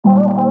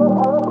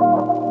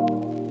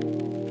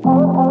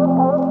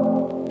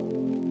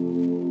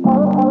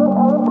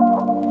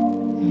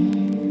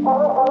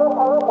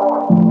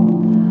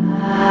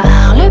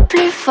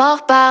fort,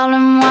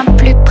 parle-moi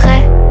plus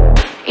près.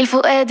 Il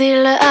faut aider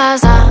le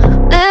hasard,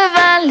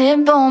 devant les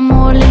bons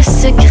mots, les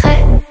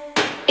secrets.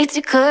 Et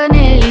tu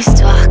connais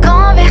l'histoire,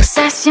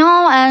 conversation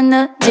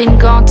anodine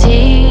quand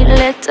il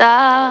est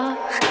tard.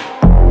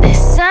 Des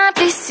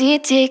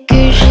simplicités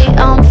que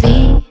j'ai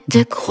envie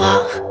de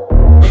croire.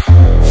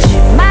 Tu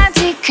m'as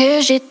dit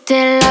que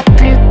j'étais la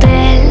plus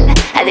belle,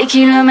 à des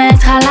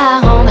kilomètres à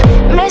la ronde.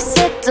 Mais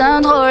c'est un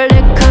drôle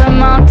de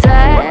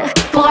commentaire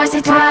pour un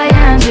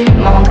citoyen du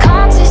monde.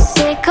 Quand tu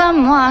sais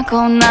comme moi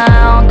qu'on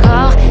n'a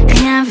encore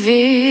rien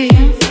vu,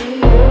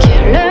 que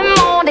le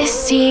monde est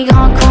si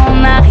grand qu'on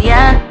n'a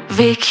rien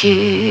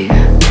vécu.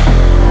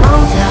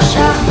 Menteur,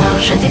 charmeur,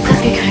 je t'ai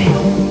presque cru.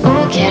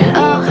 Oh quelle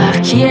horreur,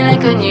 qui est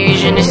l'inconnu?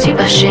 Je ne suis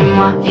pas chez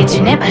moi et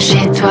tu n'es pas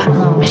chez toi,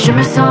 mais je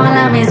me sens à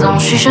la maison,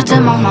 chuchote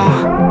mon nom.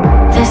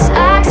 This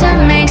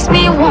accent makes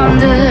me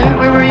wonder,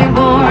 where were you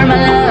born, my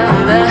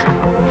love?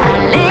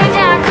 Allez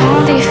viens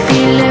qu'on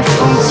défile les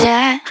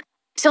frontières,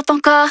 sur ton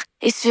corps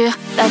et sur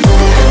la terre.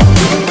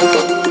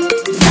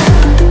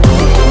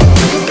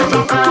 Sur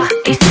ton corps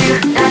et sur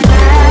la terre.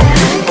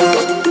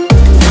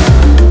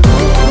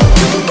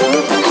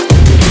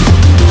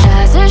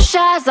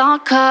 Jazz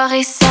encore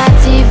et ça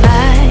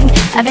divague,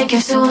 avec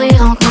un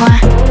sourire en coin.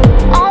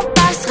 On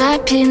passe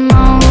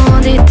rapidement aux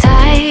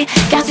détails,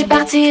 car tu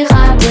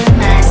partiras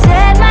demain.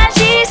 Cette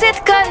magie,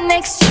 cette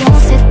connexion,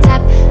 cette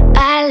tape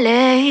à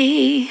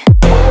l'œil,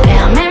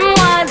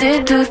 permets-moi de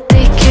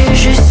douter que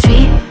je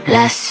suis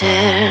la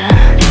seule.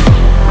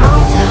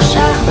 Menteur,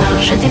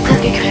 charmeur, je t'ai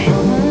presque cru.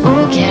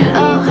 Oh quelle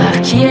horreur,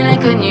 qui est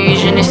l'inconnu?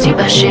 Je ne suis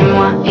pas chez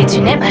moi et tu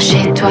n'es pas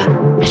chez toi,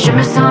 mais je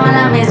me sens à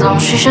la maison,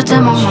 chuchote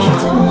mon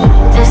nom.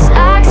 This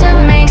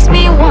accent makes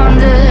me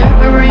wonder,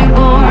 where were you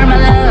born, my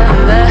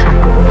love?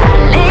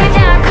 Allez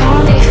viens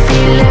qu'on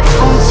défile les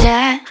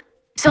frontières,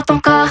 sur ton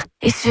corps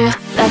et sur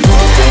la terre.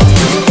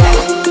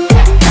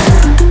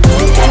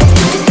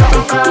 Sur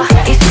ton corps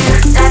et sur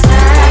la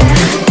terre.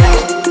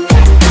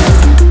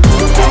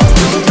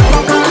 Sur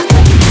ton corps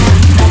et sur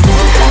la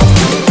terre.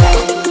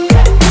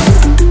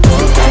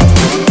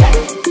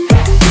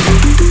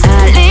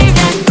 Allez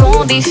viens qu'on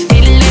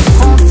défile les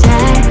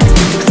frontières,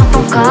 sur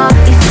ton corps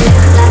et sur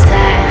la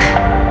terre.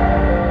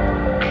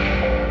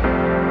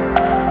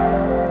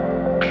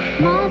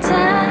 Menteur,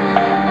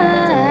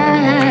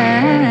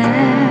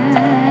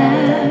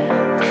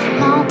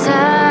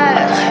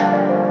 menteur,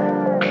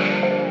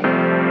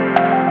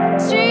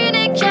 tu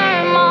n'es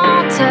qu'un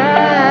menteur.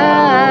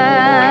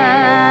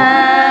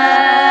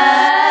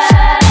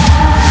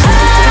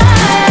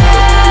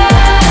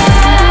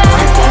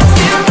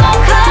 Sur ton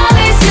corps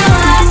et sur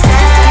la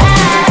terre,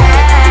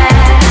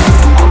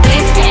 on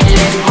défile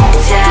les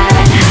frontières.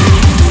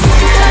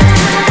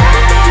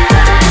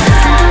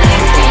 On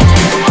défile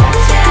les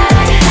frontières.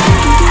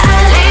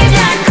 Allez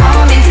viens qu'on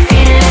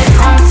défile les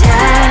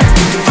frontières,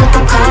 sur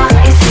ton corps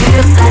et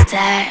sur la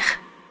terre.